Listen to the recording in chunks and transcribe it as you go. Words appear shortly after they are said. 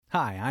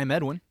Hi, I'm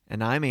Edwin.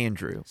 And I'm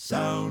Andrew.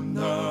 Sound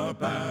the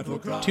battle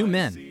cry. 2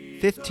 men,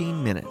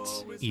 15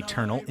 minutes.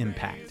 eternal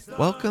impact.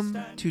 Welcome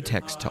to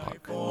Text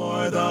Talk.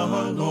 For the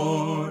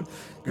Lord,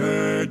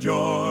 gird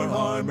your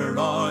armor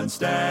on,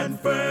 stand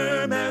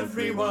firm,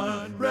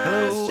 everyone.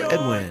 Hello,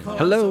 Edwin.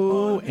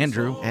 Hello,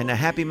 Andrew. And a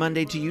happy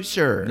Monday to you,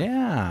 sir.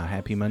 Yeah,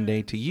 happy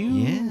Monday to you.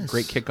 Yes.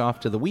 Great kickoff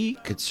to the week.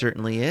 It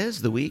certainly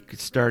is. The week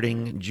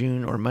starting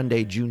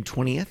Monday, June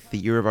 20th, the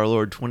year of our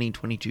Lord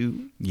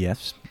 2022.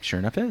 Yes, sure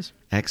enough is.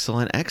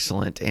 Excellent,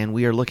 excellent. And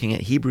we are looking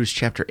at Hebrews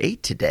chapter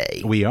 8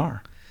 today. We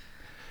are.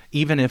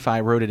 Even if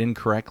I wrote it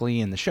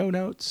incorrectly in the show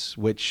notes,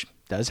 which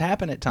does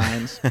happen at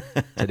times,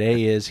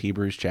 today is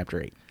Hebrews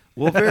chapter 8.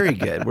 Well, very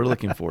good. We're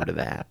looking forward to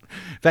that.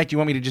 In fact, you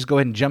want me to just go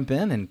ahead and jump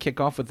in and kick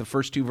off with the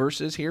first 2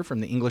 verses here from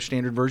the English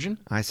Standard Version?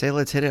 I say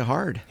let's hit it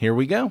hard. Here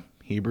we go.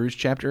 Hebrews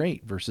chapter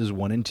 8, verses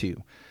 1 and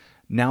 2.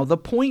 Now, the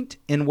point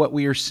in what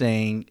we are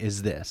saying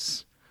is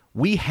this.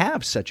 We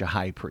have such a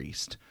high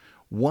priest,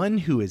 one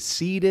who is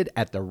seated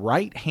at the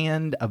right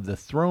hand of the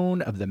throne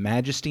of the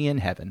majesty in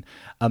heaven,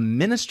 a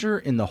minister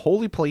in the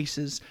holy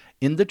places,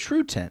 in the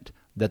true tent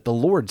that the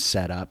Lord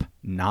set up,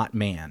 not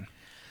man.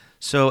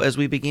 So as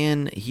we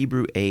begin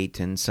Hebrew 8,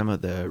 and some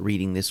of the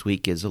reading this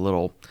week is a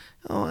little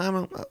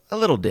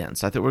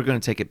dense. I thought we're going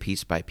to take it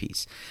piece by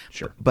piece.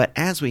 Sure. But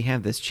as we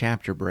have this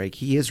chapter break,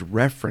 he is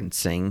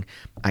referencing,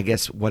 I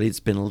guess, what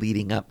it's been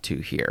leading up to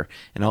here,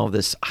 and all of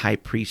this high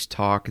priest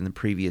talk in the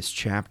previous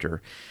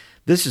chapter.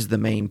 This is the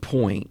main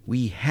point.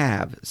 We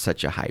have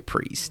such a high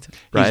priest,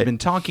 right? He's been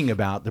talking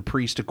about the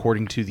priest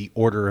according to the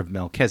order of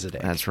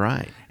Melchizedek. That's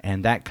right.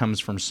 And that comes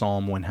from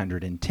Psalm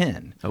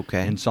 110.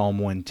 Okay. In Psalm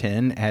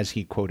 110, as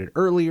he quoted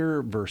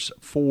earlier, verse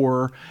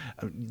 4,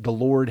 the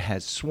Lord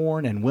has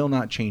sworn and will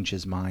not change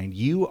his mind.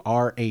 You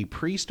are a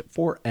priest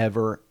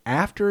forever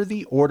after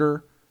the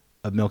order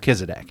of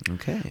Melchizedek.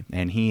 Okay.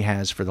 And he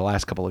has, for the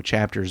last couple of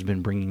chapters,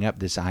 been bringing up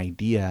this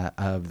idea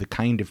of the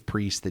kind of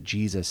priest that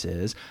Jesus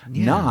is,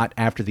 not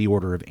after the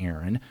order of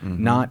Aaron,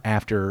 not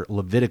after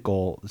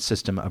Levitical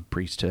system of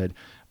priesthood,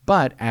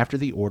 but after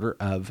the order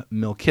of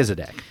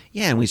Melchizedek.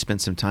 Yeah, and we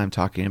spent some time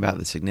talking about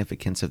the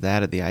significance of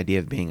that, of the idea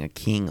of being a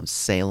king of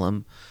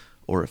Salem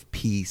or of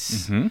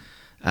peace.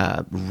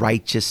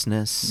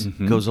 Righteousness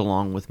goes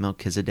along with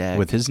Melchizedek.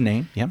 With his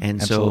name, yeah,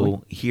 And absolutely.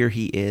 so here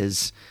he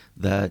is,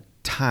 the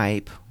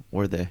type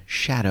or the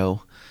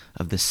shadow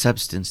of the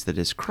substance that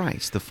is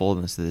Christ, the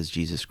fullness that is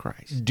Jesus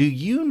Christ. Do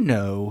you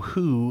know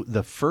who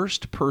the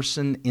first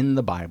person in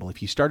the Bible,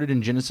 if you started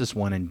in Genesis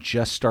 1 and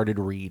just started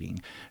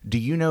reading, do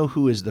you know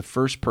who is the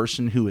first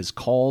person who is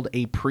called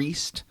a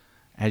priest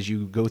as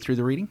you go through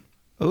the reading?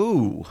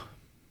 Oh,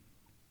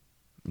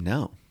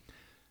 no.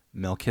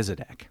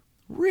 Melchizedek.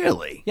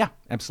 Really? Yeah,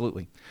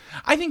 absolutely.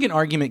 I think an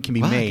argument can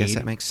be Well, made. I guess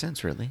that makes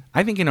sense, really.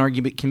 I think an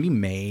argument can be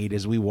made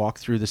as we walk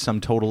through the sum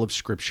total of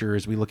Scripture,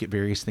 as we look at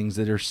various things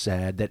that are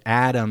said, that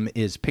Adam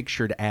is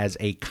pictured as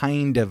a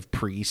kind of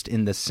priest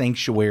in the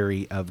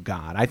sanctuary of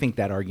God. I think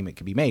that argument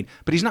can be made,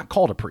 but he's not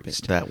called a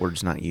priest. That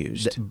word's not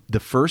used. The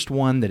first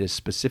one that is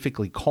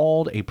specifically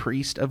called a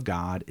priest of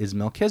God is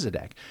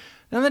Melchizedek.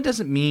 Now, that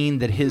doesn't mean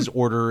that his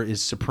order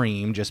is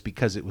supreme just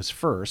because it was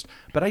first,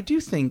 but I do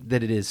think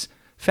that it is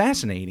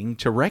fascinating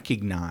to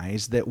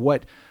recognize that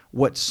what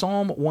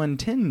Psalm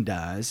 110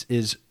 does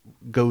is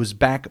goes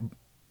back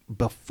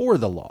before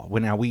the law.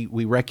 Well, now we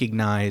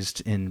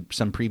recognized in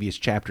some previous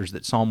chapters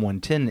that Psalm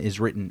 110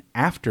 is written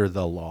after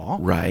the law,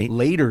 Right.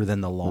 later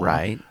than the law.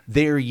 Right.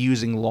 They're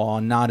using law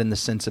not in the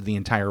sense of the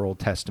entire Old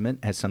Testament,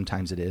 as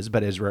sometimes it is,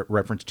 but as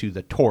reference to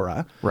the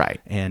Torah, Right.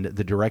 and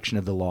the direction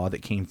of the law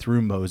that came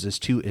through Moses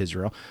to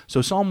Israel.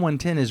 So Psalm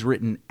 110 is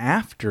written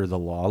after the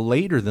law,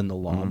 later than the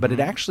law, but it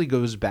actually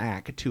goes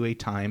back to a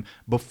time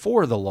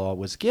before the law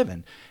was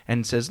given,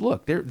 and says,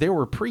 look, there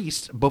were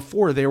priests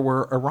before there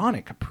were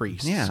Aaronic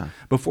priests. Yeah.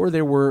 Before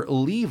there were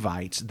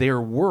Levites, there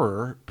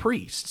were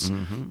priests.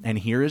 And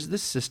here is the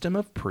system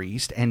of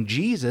priest, and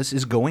Jesus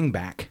is going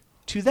back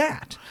to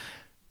that.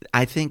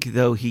 I think,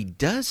 though, he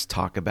does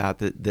talk about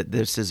that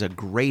this is a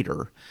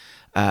greater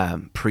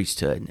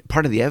priesthood.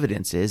 Part of the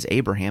evidence is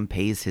Abraham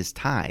pays his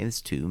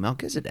tithes to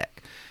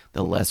Melchizedek.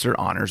 The lesser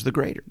honors the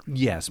greater.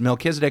 Yes,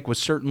 Melchizedek was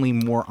certainly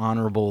more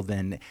honorable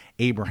than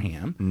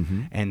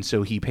Abraham, and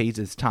so he pays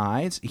his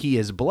tithes. He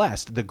is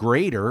blessed. The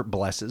greater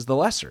blesses the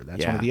lesser.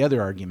 That's one of the other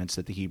arguments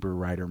that the Hebrew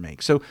writer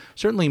makes. So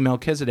certainly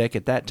Melchizedek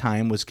at that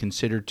time was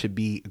considered to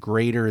be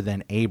greater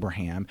than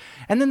Abraham.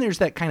 And then there's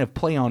that kind of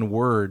play on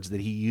words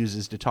that he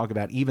uses to talk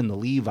about even the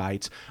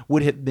Levites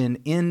would have been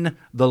in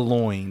the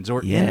loins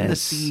or in the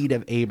Yes. seed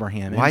of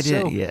Abraham. Why And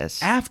so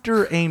yes.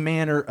 after a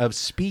manner of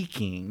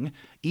speaking,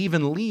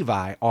 even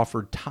Levi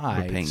offered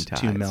tithes to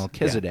tithes,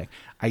 Melchizedek.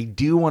 I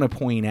do want to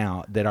point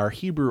out that our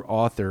Hebrew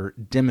author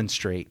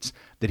demonstrates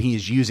that he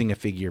is using a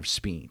figure of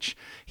speech.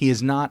 He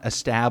is not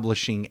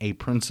establishing a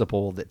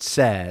principle that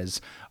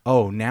says,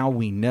 oh, now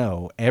we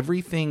know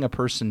everything a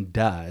person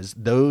does,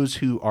 those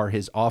who are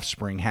his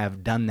offspring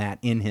have done that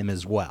in him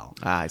as well.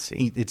 I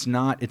see. It's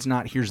not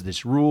here's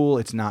this rule,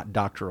 it's not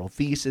doctrinal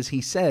thesis.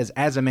 He says,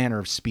 as a manner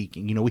of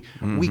speaking,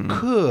 we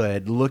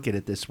could look at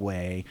it this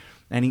way,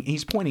 And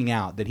he's pointing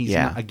out that he's,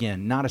 Yeah.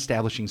 not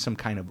establishing some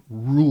kind of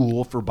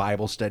rule for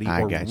Bible study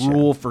I or gotcha.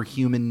 rule for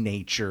human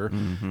nature.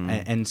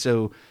 And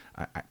so,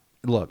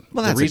 look,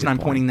 Well, the that's a reason good I'm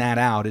point. pointing that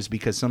out is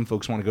because some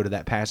folks want to go to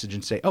that passage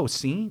and say, oh,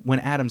 see, when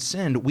Adam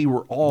sinned, we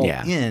were all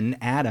Yeah. in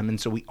Adam, and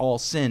so we all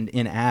sinned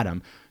in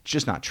Adam. It's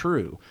just not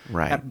true.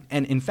 Right.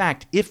 And in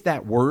fact, if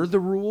that were the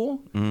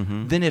rule,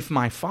 Mm-hmm. then if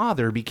my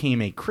father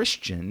became a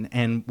Christian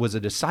and was a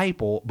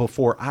disciple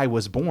before I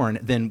was born,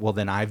 then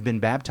I've been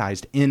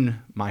baptized in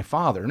my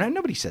father. Now,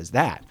 nobody says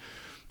that.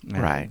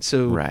 Right,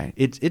 So right.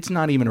 it's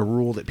not even a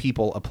rule that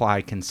people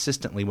apply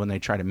consistently when they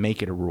try to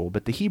make it a rule.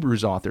 But the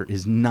Hebrews author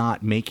is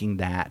not making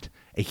that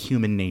a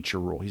human nature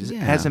rule. He says, Yeah.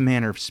 as a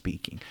manner of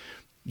speaking.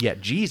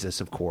 Yet Jesus,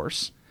 of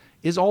course,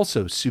 is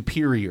also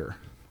superior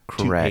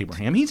Correct. to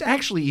Abraham. He's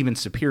actually even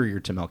superior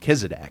to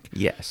Melchizedek.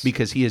 Yes.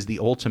 Because he is the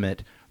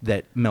ultimate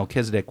that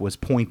Melchizedek was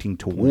pointing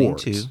Pointing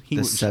towards. to He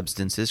the was-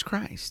 substance is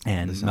Christ.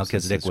 and The substance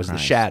Melchizedek is was the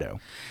Christ. shadow.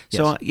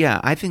 So, Yes.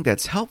 yeah, I think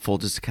that's helpful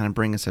just to kind of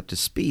bring us up to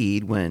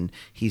speed when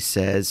he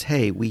says,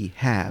 hey, we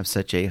have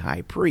such a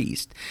high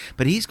priest.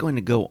 But he's going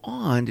to go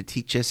on to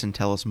teach us and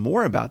tell us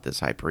more about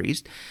this high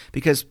priest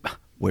because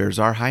where's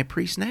our high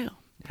priest now?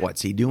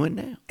 What's he doing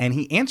now? And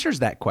he answers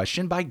that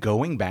question by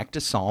going back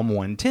to Psalm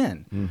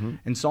 110.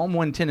 In Psalm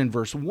 110 in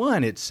verse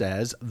 1, it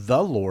says,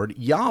 the Lord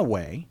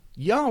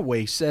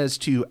Yahweh says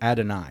to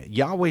Adonai,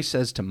 Yahweh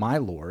says to my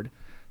Lord,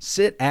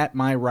 sit at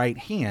my right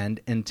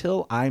hand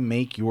until I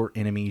make your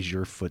enemies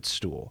your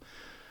footstool.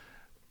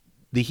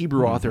 The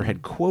Hebrew author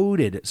had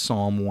quoted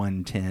Psalm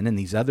 110 and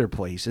these other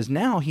places.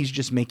 Now he's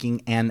just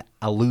making an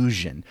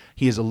allusion.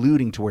 He is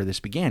alluding to where this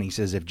began. He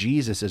says, if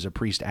Jesus is a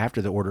priest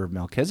after the order of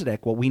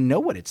Melchizedek, well, we know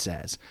what it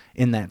says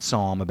in that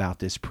psalm about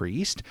this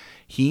priest.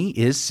 He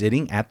is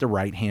sitting at the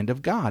right hand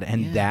of God,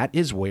 and that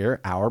is where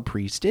our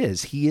priest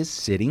is. He is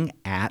sitting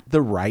at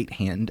the right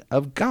hand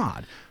of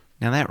God.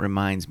 Now that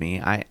reminds me,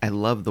 I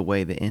love the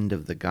way the end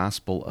of the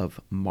Gospel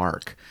of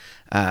Mark,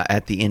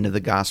 at the end of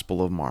the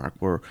Gospel of Mark,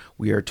 where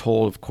we are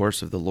told, of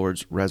course, of the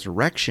Lord's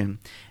resurrection,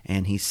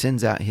 and he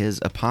sends out his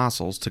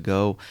apostles to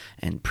go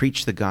and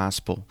preach the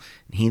gospel.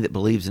 And he that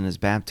believes and is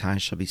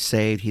baptized shall be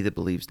saved, he that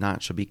believes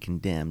not shall be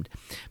condemned.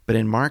 But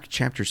in Mark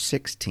chapter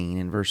 16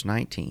 and verse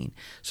 19,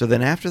 so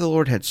then after the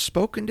Lord had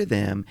spoken to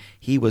them,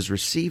 he was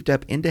received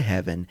up into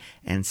heaven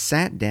and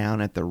sat down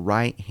at the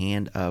right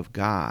hand of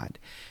God.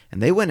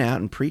 And they went out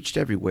and preached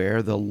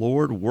everywhere, the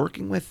Lord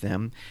working with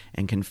them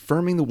and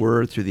confirming the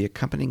word through the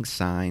accompanying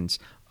signs.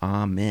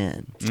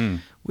 Amen.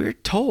 We're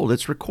told,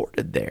 it's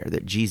recorded there,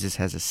 that Jesus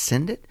has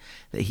ascended,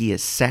 that he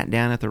has sat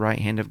down at the right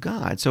hand of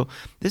God. So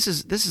this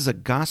is a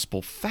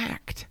gospel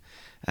fact,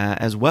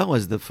 as well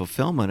as the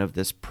fulfillment of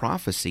this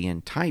prophecy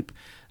and type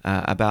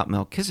about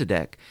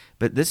Melchizedek.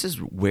 But this is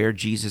where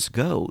Jesus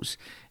goes.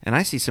 And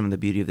I see some of the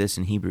beauty of this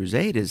in Hebrews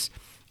 8 is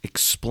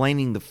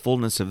explaining the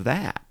fullness of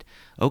that.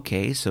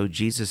 Okay, so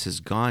Jesus has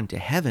gone to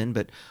heaven,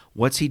 but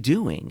what's he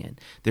doing? And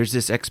there's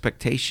this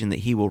expectation that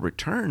he will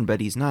return,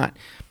 but he's not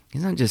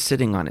just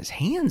sitting on his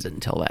hands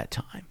until that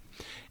time.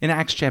 In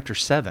Acts chapter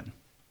 7,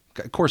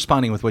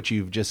 corresponding with what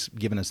you've just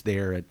given us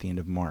there at the end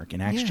of Mark,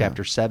 in Acts Yeah.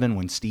 chapter 7,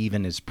 when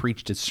Stephen has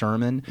preached his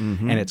sermon,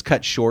 and it's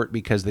cut short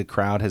because the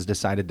crowd has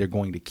decided they're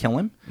going to kill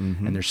him,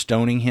 and they're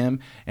stoning him.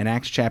 In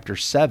Acts chapter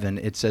 7,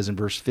 it says in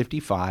verse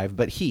 55,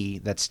 but he,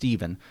 that's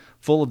Stephen,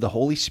 full of the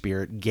Holy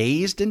Spirit,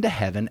 gazed into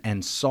heaven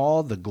and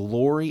saw the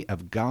glory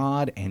of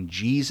God and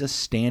Jesus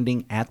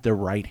standing at the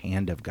right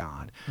hand of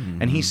God.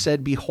 And he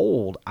said,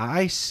 behold,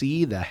 I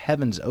see the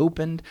heavens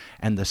opened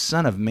and the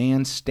Son of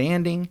Man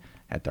standing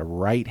at the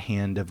right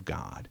hand of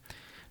God.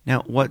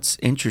 Now, what's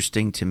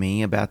interesting to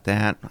me about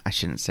that, I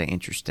shouldn't say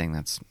interesting,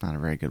 that's not a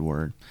very good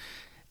word,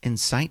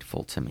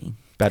 insightful to me.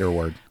 Better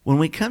word. When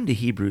we come to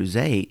Hebrews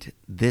 8,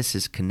 this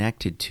is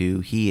connected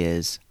to he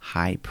is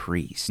high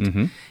priest.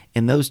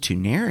 In those two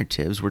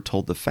narratives, we're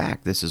told the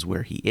fact this is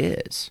where he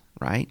is,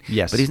 right?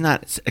 Yes. But he's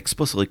not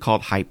explicitly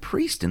called high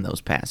priest in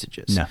those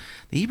passages. No.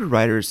 The Hebrew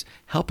writer is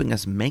helping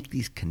us make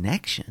these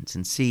connections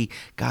and see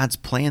God's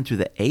plan through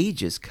the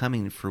ages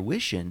coming to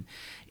fruition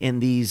in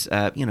these,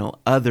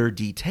 other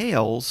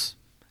details.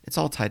 It's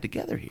all tied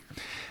together here.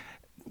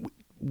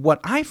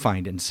 What I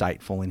find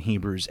insightful in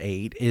Hebrews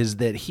 8 is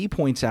that he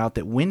points out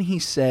that when he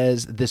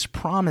says this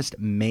promise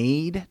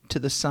made to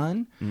the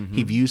Son,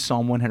 he views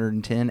Psalm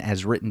 110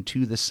 as written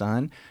to the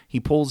Son. He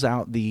pulls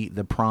out the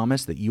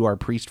promise that you are a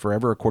priest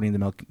forever according to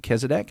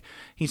Melchizedek.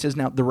 He says,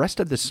 now the rest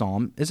of the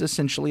psalm is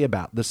essentially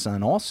about the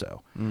Son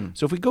also.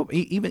 So if we go,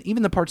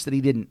 even the parts that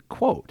he didn't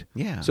quote.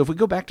 Yeah. So if we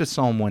go back to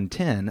Psalm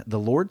 110, the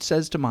Lord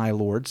says to my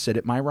Lord, sit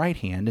at my right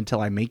hand until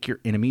I make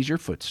your enemies your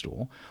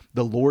footstool.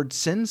 The Lord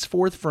sends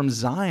forth from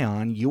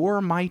Zion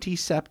your mighty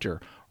scepter.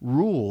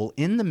 Rule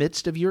in the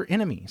midst of your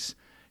enemies.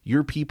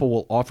 Your people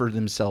will offer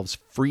themselves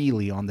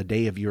freely on the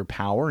day of your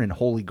power in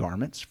holy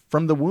garments.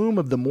 From the womb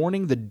of the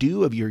morning, the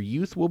dew of your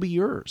youth will be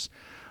yours.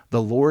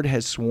 The Lord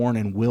has sworn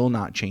and will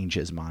not change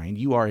his mind.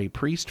 You are a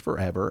priest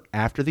forever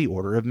after the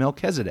order of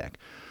Melchizedek.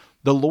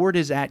 The Lord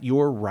is at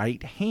your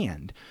right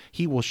hand.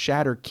 He will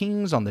shatter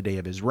kings on the day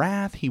of his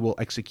wrath. He will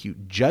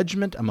execute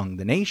judgment among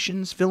the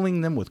nations,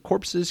 filling them with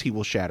corpses. He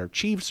will shatter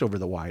chiefs over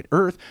the wide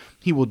earth.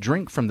 He will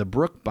drink from the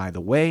brook by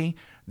the way.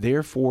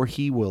 Therefore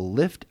he will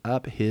lift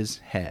up his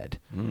head.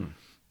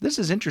 This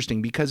is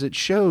interesting because it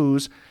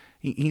shows,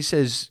 he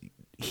says,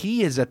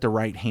 he is at the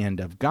right hand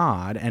of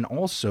God, and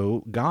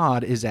also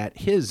God is at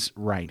his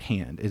right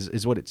hand,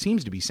 is what it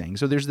seems to be saying.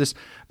 So there's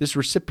this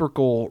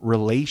reciprocal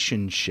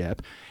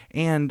relationship,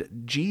 and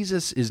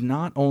Jesus is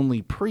not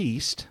only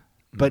priest,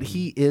 but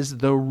he is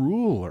the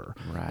ruler.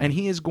 Right. And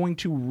he is going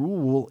to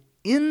rule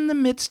in the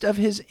midst of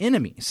his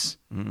enemies.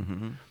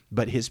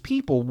 But his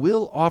people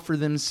will offer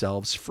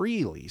themselves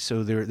freely.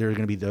 So there are going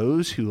to be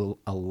those who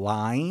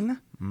align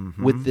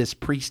with this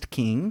priest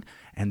king,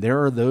 and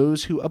there are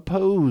those who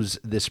oppose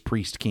this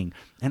priest king.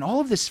 And all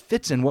of this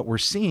fits in what we're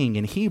seeing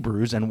in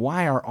Hebrews and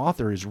why our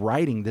author is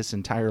writing this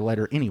entire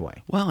letter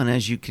anyway. Well, and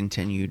as you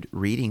continued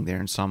reading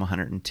there in Psalm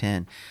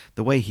 110,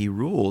 the way he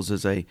rules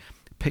is a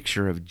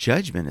picture of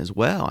judgment as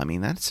well. I mean,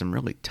 that's some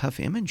really tough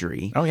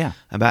imagery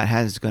about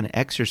how he's going to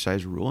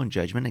exercise rule and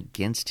judgment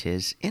against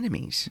his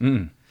enemies.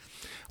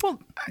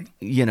 Well,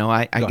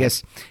 I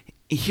guess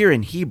here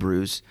in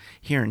Hebrews,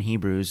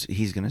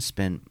 he's going to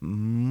spend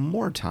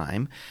more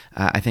time,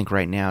 I think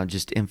right now,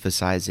 just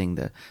emphasizing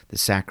the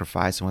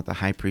sacrifice and what the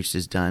high priest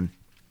has done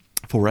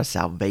for a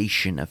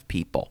salvation of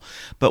people.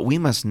 But we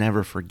must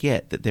never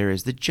forget that there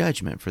is the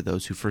judgment for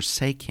those who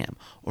forsake him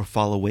or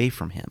fall away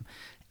from him.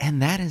 And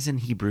that is in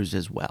Hebrews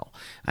as well.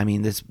 I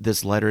mean,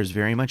 this letter is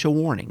very much a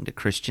warning to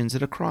Christians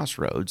at a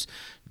crossroads.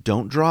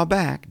 Don't draw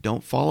back,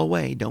 don't fall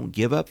away, don't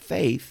give up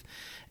faith.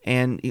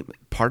 And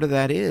part of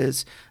that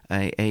is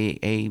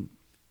a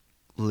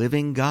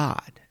living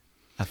God,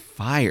 a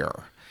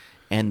fire,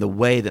 and the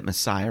way that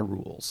Messiah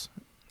rules.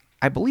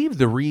 I believe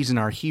the reason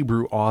our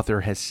Hebrew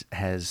author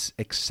has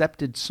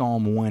accepted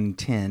Psalm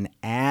 110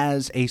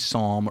 as a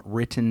psalm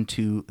written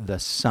to the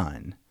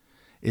Son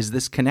is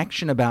this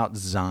connection about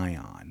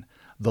Zion.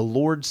 The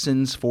Lord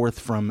sends forth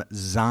from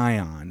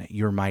Zion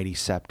your mighty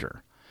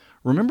scepter.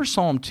 Remember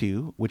Psalm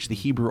 2, which the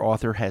Hebrew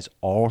author has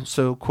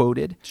also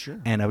quoted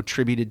and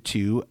attributed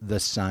to the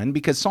Son,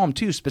 because Psalm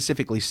 2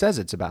 specifically says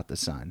it's about the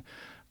Son.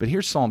 But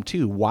here's Psalm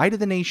 2. Why do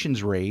the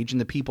nations rage and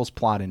the peoples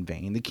plot in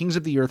vain? The kings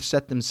of the earth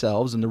set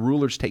themselves and the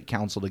rulers take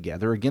counsel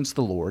together against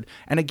the Lord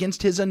and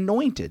against his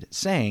anointed,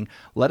 saying,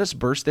 let us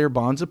burst their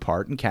bonds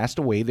apart and cast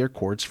away their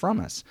cords from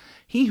us.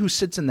 He who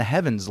sits in the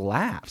heavens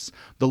laughs.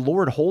 The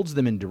Lord holds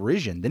them in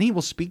derision. Then he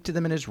will speak to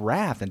them in his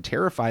wrath and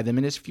terrify them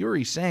in his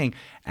fury, saying,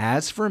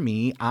 as for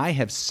me, I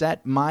have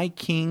set my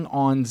king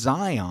on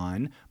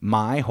Zion,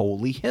 my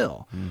holy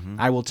hill.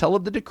 I will tell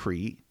of the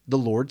decree. The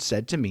Lord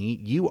said to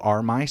me, you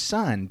are my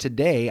son.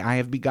 Today I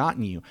have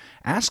begotten you.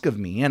 Ask of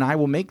me, and I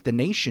will make the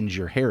nations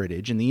your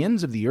heritage, and the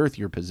ends of the earth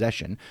your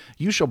possession.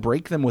 You shall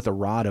break them with a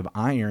rod of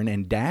iron,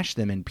 and dash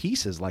them in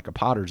pieces like a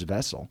potter's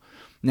vessel.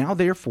 Now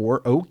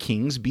therefore, O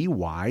kings, be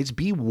wise,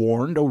 be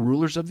warned, O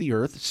rulers of the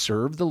earth,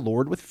 serve the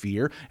Lord with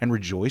fear, and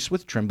rejoice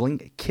with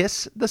trembling.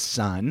 Kiss the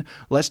Son,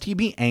 lest he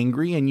be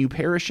angry, and you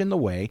perish in the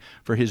way,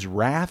 for his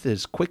wrath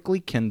is quickly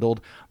kindled.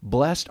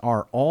 Blessed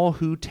are all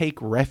who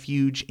take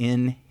refuge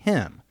in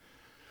him.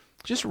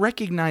 Just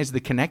recognize the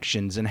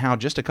connections and how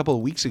just a couple of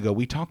weeks ago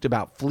we talked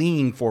about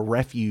fleeing for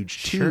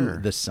refuge to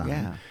the Son.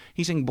 Yeah.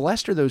 He's saying,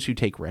 blessed are those who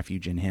take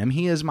refuge in him.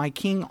 He is my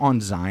king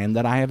on Zion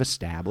that I have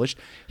established.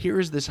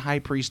 Here is this high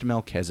priest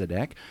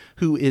Melchizedek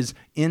who is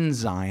in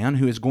Zion,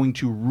 who is going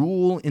to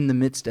rule in the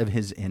midst of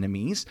his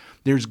enemies.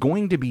 There's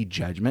going to be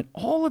judgment.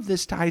 All of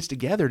this ties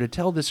together to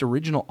tell this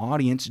original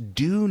audience,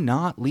 do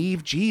not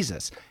leave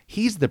Jesus.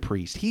 He's the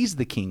priest. He's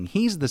the king.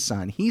 He's the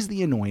Son. He's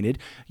the anointed.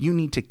 You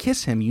need to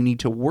kiss him. You need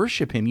to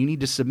worship him. You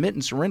need to submit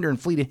and surrender and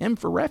flee to him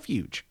for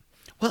refuge.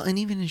 Well, and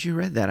even as you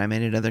read that, I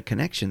made another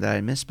connection that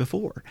I missed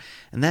before,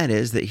 and that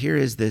is that here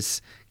is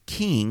this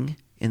king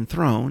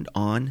enthroned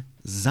on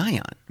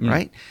Zion,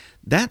 right?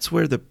 That's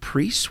where the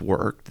priests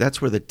worked.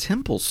 That's where the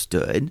temple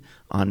stood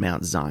on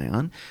Mount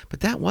Zion,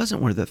 but that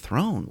wasn't where the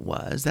throne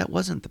was. That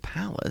wasn't the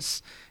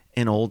palace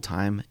in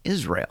old-time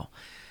Israel.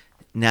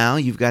 Now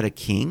you've got a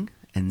king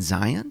in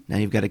Zion. Now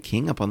you've got a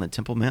king up on the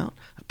Temple Mount,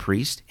 a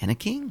priest and a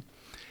king.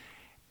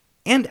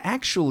 And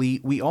actually,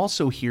 we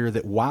also hear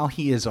that while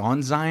he is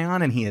on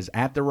Zion and he is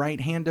at the right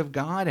hand of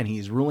God and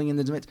he's ruling in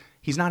the midst,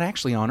 he's not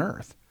actually on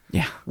earth.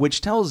 Yeah. Which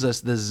tells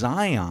us the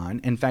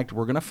Zion, in fact,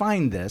 we're going to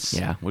find this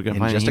we're going to in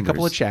find just in a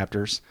couple of Hebrews.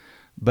 chapters.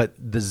 But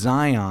the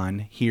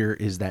Zion here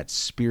is that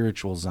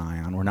spiritual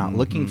Zion. We're not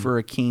looking for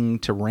a king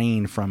to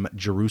reign from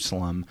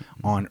Jerusalem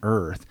on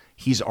earth.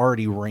 He's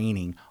already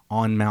reigning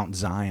on Mount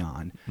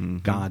Zion,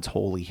 God's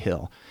holy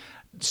hill.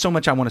 So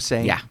much I want to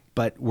say,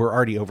 but we're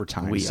already over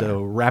time.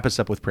 So wrap us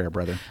up with prayer,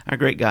 brother. Our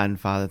great God and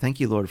Father, thank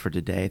you, Lord, for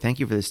today. Thank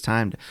you for this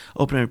time to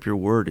open up your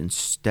word and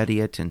study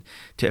it and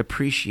to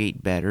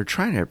appreciate better,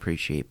 try to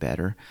appreciate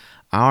better,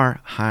 our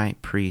high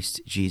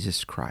priest,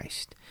 Jesus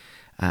Christ.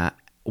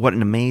 what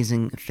an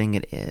amazing thing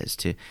it is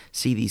to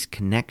see these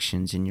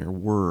connections in your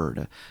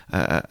word,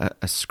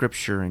 a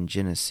scripture in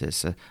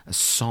Genesis, a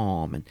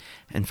psalm,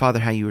 and Father,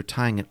 how you are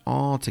tying it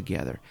all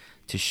together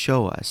to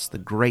show us the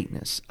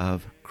greatness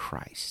of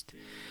Christ.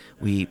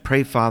 We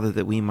pray, Father,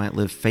 that we might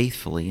live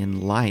faithfully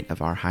in light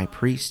of our high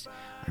priest,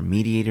 our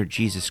mediator,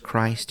 Jesus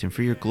Christ, and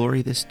for your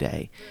glory this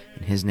day.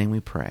 In his name we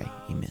pray.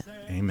 Amen.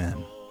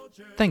 Amen.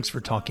 Thanks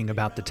for talking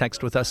about the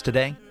text with us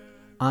today.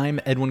 I'm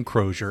Edwin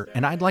Crozier,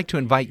 and I'd like to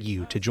invite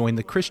you to join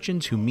the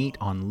Christians who meet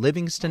on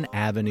Livingston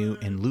Avenue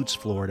in Lutz,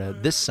 Florida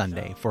this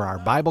Sunday for our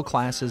Bible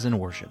classes and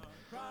worship.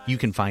 You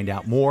can find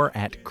out more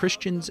at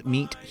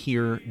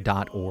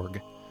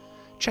christiansmeethere.org.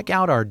 Check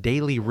out our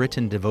daily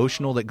written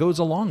devotional that goes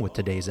along with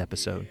today's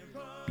episode.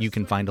 You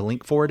can find a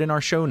link for it in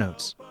our show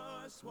notes.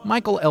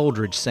 Michael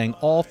Eldridge sang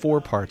all 4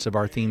 parts of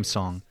our theme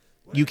song.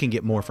 You can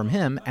get more from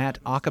him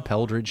at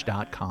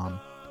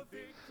acapeldridge.com.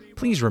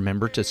 Please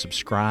remember to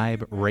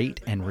subscribe, rate,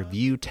 and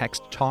review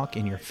Text Talk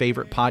in your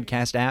favorite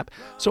podcast app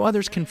so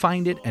others can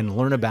find it and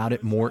learn about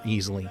it more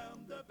easily.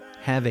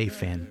 Have a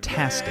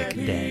fantastic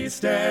day.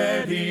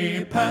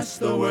 Steady, pass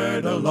the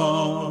word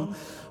along.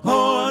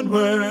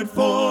 Onward,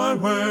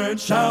 forward,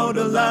 shout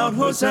aloud,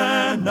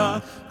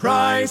 Hosanna.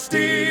 Christ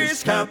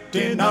is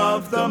captain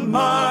of the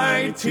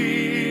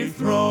mighty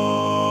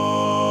throne.